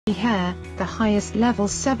hair, the highest level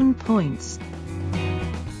 7 points.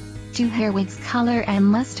 2 hair wigs color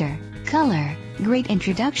and luster. Color, great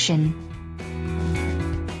introduction.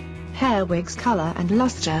 Hair wigs color and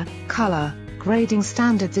luster. Color, grading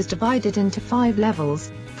standards is divided into 5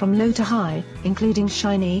 levels, from low to high, including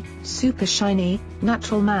shiny, super shiny,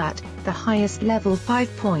 natural matte, the highest level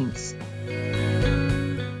 5 points.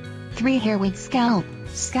 3 hair wigs scalp.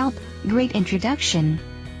 Scalp, great introduction.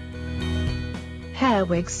 Hair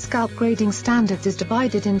wigs scalp grading standards is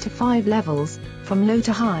divided into 5 levels, from low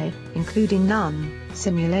to high, including none,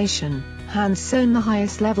 simulation, hand sewn, the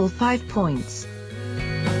highest level 5 points.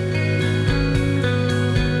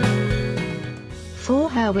 4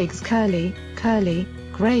 hair wigs curly, curly,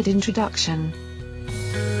 grade introduction.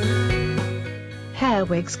 Hair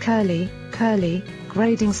wigs curly, curly,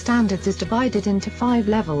 grading standards is divided into 5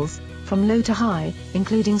 levels, from low to high,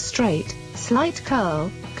 including straight, slight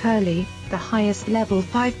curl, curly, the highest level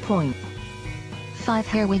 5 points. 5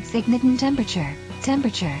 hair wigs ignition temperature.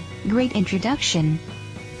 Temperature, great introduction.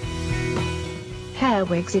 Hair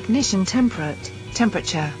wigs ignition temperate.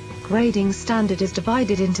 Temperature, grading standard is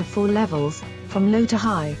divided into 4 levels, from low to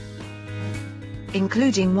high,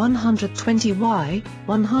 including 120Y,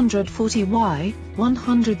 140Y,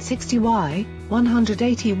 160Y,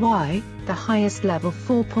 180Y, the highest level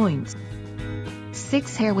 4 points.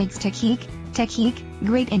 6 hair wigs technique. Technique,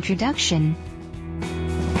 great introduction.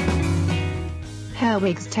 Hair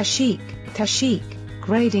wigs Tashik. Tashik,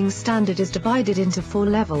 grading standard is divided into 4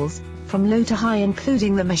 levels, from low to high,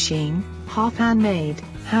 including the machine, half handmade,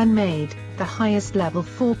 handmade, the highest level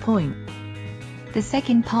 4 points. The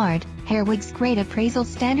second part, hair wigs grade appraisal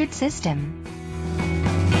standard system.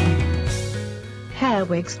 Hair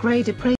wigs grade appraisal